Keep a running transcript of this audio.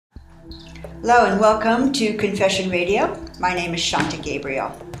Hello and welcome to Confession Radio. My name is Shanta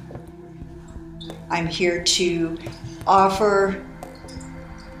Gabriel. I'm here to offer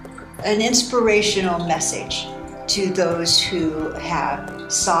an inspirational message to those who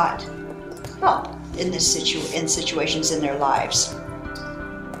have sought help in situations in their lives.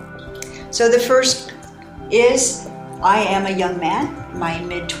 So the first is, I am a young man, my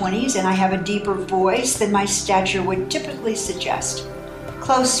mid-20s, and I have a deeper voice than my stature would typically suggest.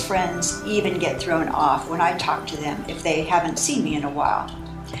 Close friends even get thrown off when I talk to them if they haven't seen me in a while.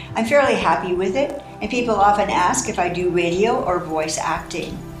 I'm fairly happy with it, and people often ask if I do radio or voice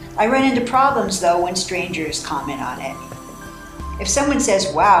acting. I run into problems though when strangers comment on it. If someone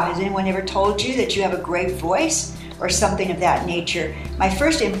says, "Wow, has anyone ever told you that you have a great voice?" or something of that nature, my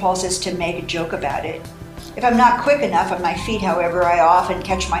first impulse is to make a joke about it. If I'm not quick enough on my feet, however, I often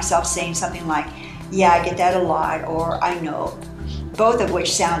catch myself saying something like, "Yeah, I get that a lot," or "I know," both of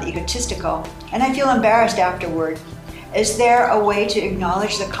which sound egotistical, and I feel embarrassed afterward. Is there a way to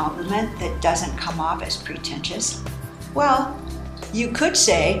acknowledge the compliment that doesn't come off as pretentious? Well, you could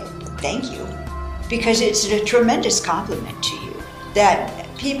say, "Thank you," because it's a tremendous compliment to you that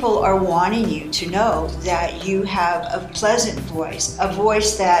people are wanting you to know that you have a pleasant voice, a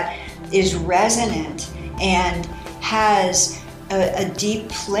voice that is resonant and has a deep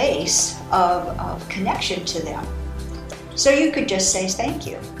place of connection to them. So you could just say thank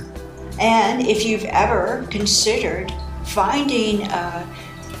you. And if you've ever considered finding a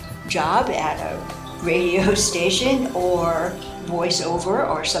job at a radio station or voiceover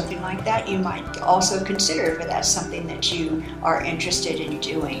or something like that, you might also consider if that's something that you are interested in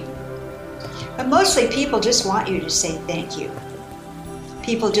doing. But mostly people just want you to say thank you.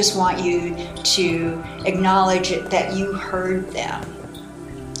 People just want you to acknowledge that you heard them.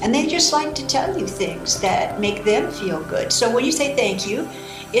 And they just like to tell you things that make them feel good. So when you say thank you,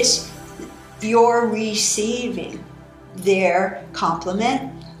 it's you're receiving their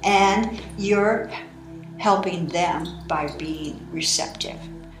compliment and you're helping them by being receptive.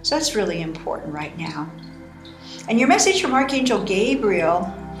 So that's really important right now. And your message from Archangel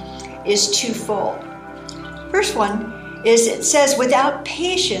Gabriel is twofold. First one is, it says, without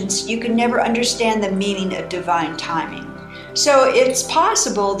patience, you can never understand the meaning of divine timing. So it's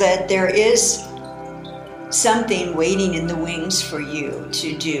possible that there is something waiting in the wings for you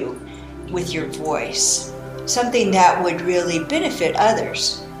to do with your voice, something that would really benefit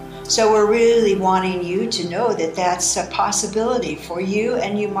others. So we're really wanting you to know that that's a possibility for you,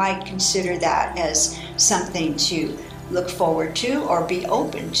 and you might consider that as something to look forward to or be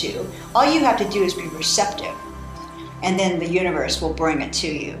open to. All you have to do is be receptive, and then the universe will bring it to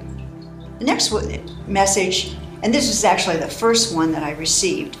you. The next message, and this is actually the first one that I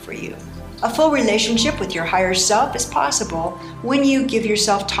received for you. A full relationship with your higher self is possible when you give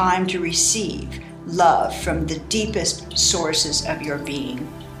yourself time to receive love from the deepest sources of your being.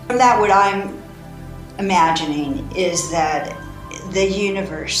 From that, what I'm imagining is that the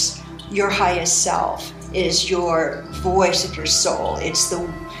universe, your highest self, is your voice of your soul. It's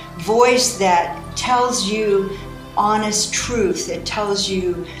the voice that tells you honest truth. It tells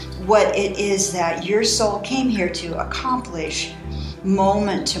you what it is that your soul came here to accomplish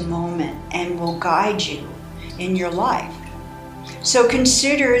moment to moment and will guide you in your life. So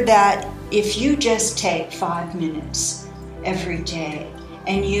consider that if you just take 5 minutes every day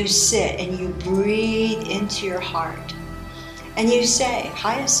and you sit and you breathe into your heart and you say,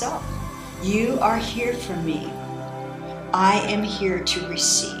 highest self, you are here for me. I am here to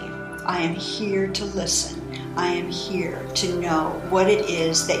receive. I am here to listen. I am here to know what it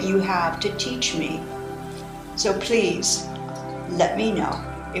is that you have to teach me. So please let me know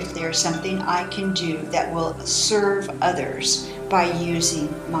if there's something I can do that will serve others by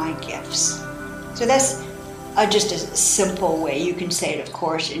using my gifts. So that's just a simple way. You can say it, of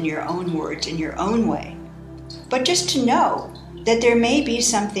course, in your own words, in your own way. But just to know that there may be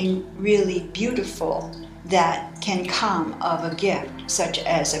something really beautiful that can come of a gift, such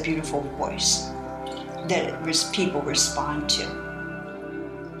as a beautiful voice that people respond to.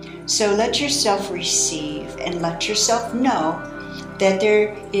 So let yourself receive and let yourself know that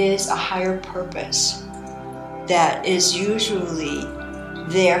there is a higher purpose that is usually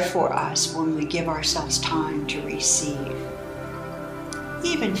there for us when we give ourselves time to receive.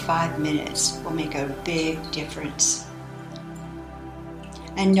 Even 5 minutes will make a big difference.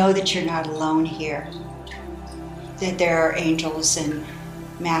 And know that you're not alone here, that there are angels and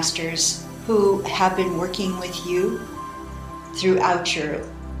masters who have been working with you throughout your,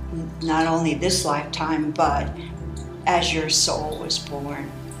 not only this lifetime, but as your soul was born.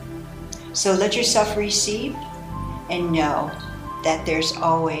 So let yourself receive and know that there's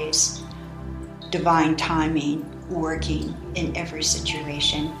always divine timing working in every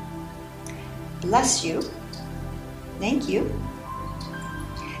situation. Bless you. Thank you.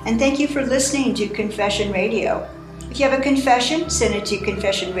 And thank you for listening to Confession Radio. If you have a confession, send it to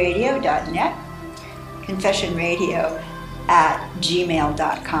confessionradio.net,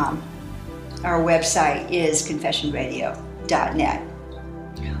 confessionradio@gmail.com. Our website is confessionradio.net.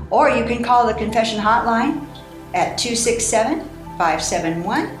 Or you can call the confession hotline at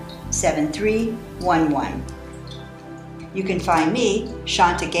 267-571-7311. You can find me,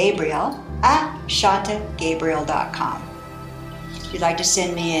 Shanta Gabriel, at shantagabriel.com. If you'd like to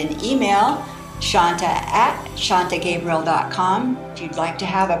send me an email, shanta@shantagabriel.com. If you'd like to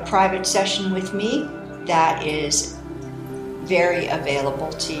have a private session with me, that is very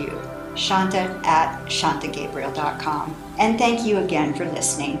available to you. shanta@shantagabriel.com. And thank you again for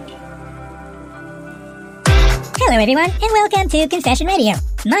listening. Hello everyone, and welcome to Confession Radio.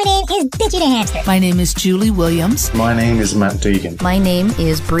 My name is Bitchy the Hamster. My name is Julie Williams. My name is Matt Deegan. My name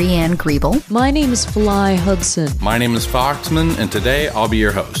is Brianne Griebel. My name is Fly Hudson. My name is Foxman, and today I'll be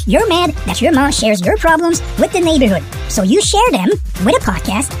your host. You're mad that your mom shares your problems with the neighborhood, so you share them with a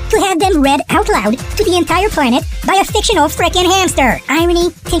podcast to have them read out loud to the entire planet by a fictional frickin' hamster.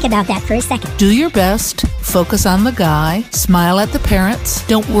 Irony? Think about that for a second. Do your best. Focus on the guy. Smile at the parents.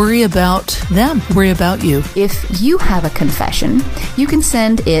 Don't worry about them. Worry about you. If you have a confession, you can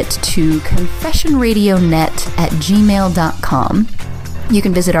send it to confessionradionet@gmail.com. You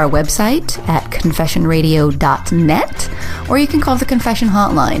can visit our website at confessionradio.net, or you can call the confession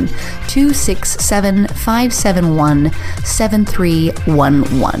hotline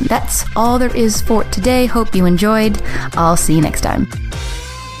 267-571-7311. That's all there is for today. Hope you enjoyed. I'll see you next time.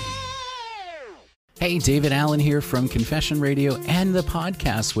 Hey, David Allen here from Confession Radio and the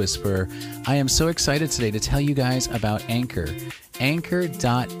Podcast Whisperer. I am so excited today to tell you guys about Anchor.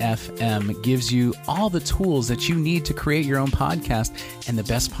 Anchor.fm gives you all the tools that you need to create your own podcast, and the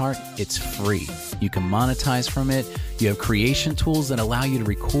best part, it's free. You can monetize from it. You have creation tools that allow you to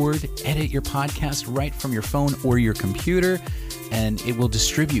record, edit your podcast right from your phone or your computer, and it will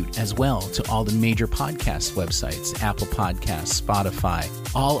distribute as well to all the major podcast websites, Apple Podcasts, Spotify,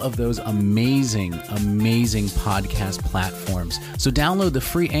 all of those amazing podcast platforms. So download the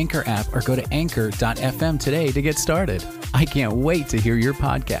free Anchor app or go to anchor.fm today to get started. I can't wait to hear your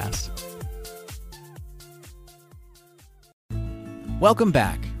podcast. Welcome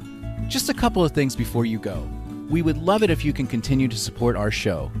back. Just a couple of things before you go. We would love it if you can continue to support our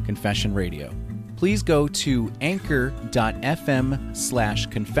show, Confession Radio. Please go to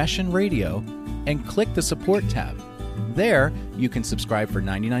anchor.fm/Confession Radio and click the support tab. There, you can subscribe for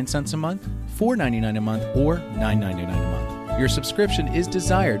 99 cents a month, $4.99 a month, or $9.99 a month. Your subscription is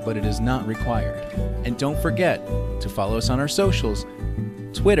desired, but it is not required. And don't forget to follow us on our socials,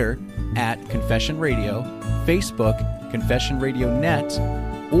 Twitter @Confession Radio, Facebook Confession Radio Net,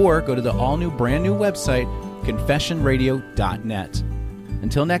 or go to the all-new brand new website, confessionradio.net.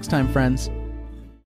 Until next time, friends.